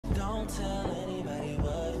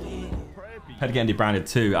Head getting debranded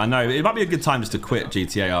too. I know, it might be a good time just to quit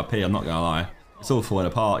GTARP, I'm not gonna lie. It's all falling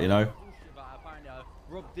apart, you know?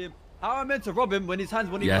 How am I meant to rob him when his hands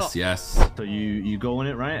won't even Yes, up? yes. So you go on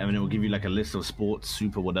it, right? And then it will give you like a list of sports,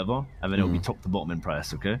 super, whatever. And then it will be top to bottom in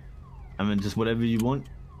price, okay? And then just whatever you want,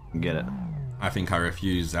 you get it. I think I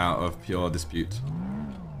refuse out of pure dispute.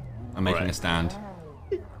 I'm making a stand.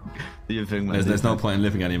 Do your thing, man. There's no point in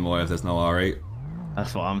living anymore if there's no R8.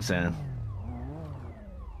 That's what I'm saying.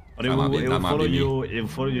 But it That will, might be- it that will might follow be me. it will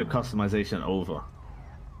follow your customization over,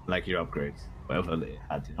 like your upgrades, whatever they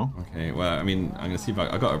had, you know. Okay, well, I mean, I'm gonna see if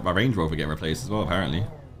I got my Range Rover getting replaced as well, apparently.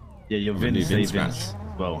 Yeah, your I've got a VIN new VIN stays scratch. VINs.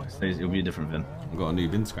 Well, it'll be a different VIN. I've got a new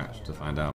VIN scratch to find out.